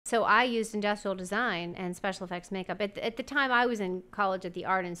So I used industrial design and special effects makeup. At the time, I was in college at the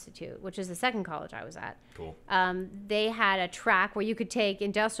Art Institute, which is the second college I was at. Cool. They had a track where you could take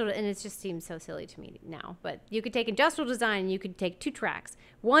industrial, and it just seems so silly to me now, but you could take industrial design and you could take 2 tracks.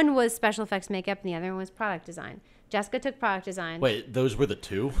 One was special effects makeup and the other one was product design. Jessica took product design. Wait, those were the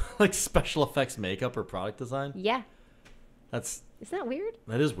 2? Like special effects makeup or product design? Yeah. Isn't that weird?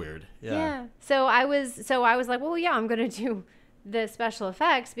 That is weird. Yeah. So I was like, well, yeah, I'm going to do the special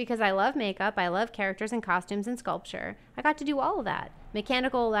effects because I love makeup. I love characters and costumes and sculpture. I got to do all of that.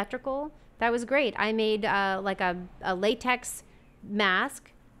 Mechanical, electrical. That was great. I made like a latex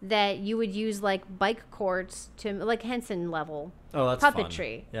mask that you would use like bike cords to, like Henson level. Oh, that's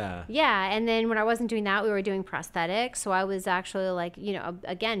puppetry. Fun. Yeah. Yeah. And then when I wasn't doing that, we were doing prosthetics. So I was actually like,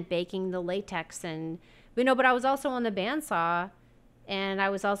 again, baking the latex and, but I was also on the bandsaw. And I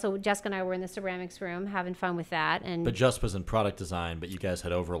was also, Jessica and I were in the ceramics room having fun with that. But Jess was in product design, but you guys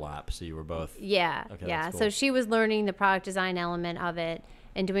had overlap, so you were both. Yeah, okay, yeah. Cool. So she was learning the product design element of it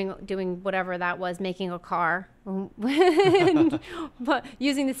and doing whatever that was, making a car, but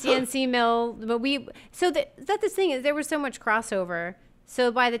using the CNC mill. But that's the thing is there was so much crossover. So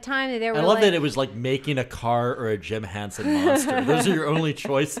by the time that they were, I love that it was like making a car or a Jim Henson monster. Those are your only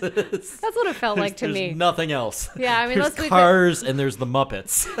choices. That's what it felt like to me. There's nothing else. Yeah, I mean, there's cars and there's the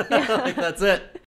Muppets. Yeah. Like, that's it.